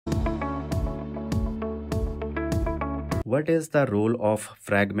What is the role of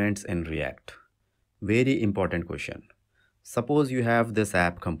fragments in React? Very important question. Suppose you have this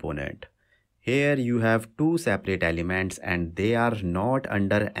app component. Here you have two separate elements and they are not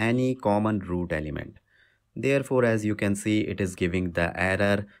under any common root element. Therefore, as you can see, it is giving the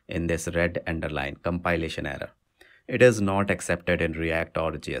error in this red underline, compilation error. It is not accepted in React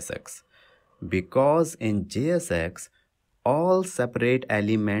or JSX. Because in JSX, all separate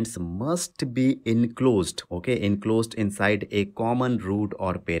elements must be enclosed, okay, enclosed inside a common root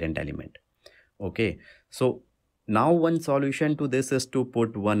or parent element. Okay, so now one solution to this is to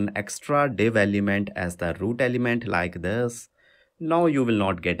put one extra div element as the root element like this. Now you will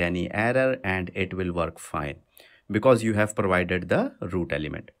not get any error and it will work fine because you have provided the root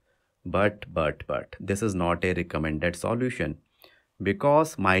element. But this is not a recommended solution,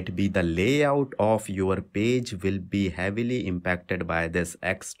 because might be the layout of your page will be heavily impacted by this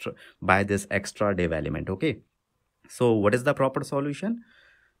extra div element. Okay, so what is the proper solution?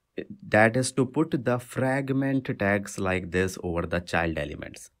 That is to put the fragment tags like this over the child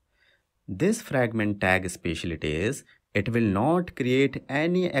elements. This fragment tag specialty is it will not create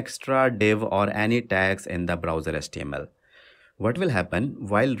any extra div or any tags in the browser HTML. What will happen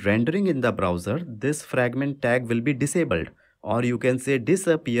while rendering in the browser, this fragment tag will be disabled, or you can say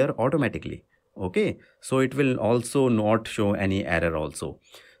disappear automatically. Okay, so it will also not show any error also.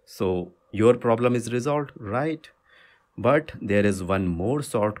 So your problem is resolved, right? But there is one more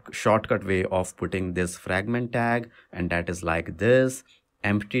shortcut way of putting this fragment tag, and that is like this: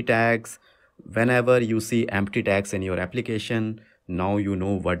 empty tags. Whenever you see empty tags in your application, now you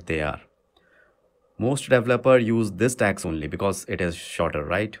know what they are. Most developers use this tags only because it is shorter,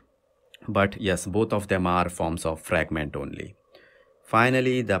 right? But yes, both of them are forms of fragment only.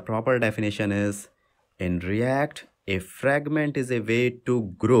 Finally, the proper definition is, in React, a fragment is a way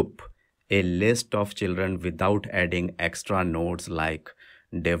to group a list of children without adding extra nodes like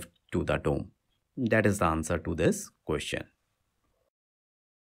div to the DOM. That is the answer to this question.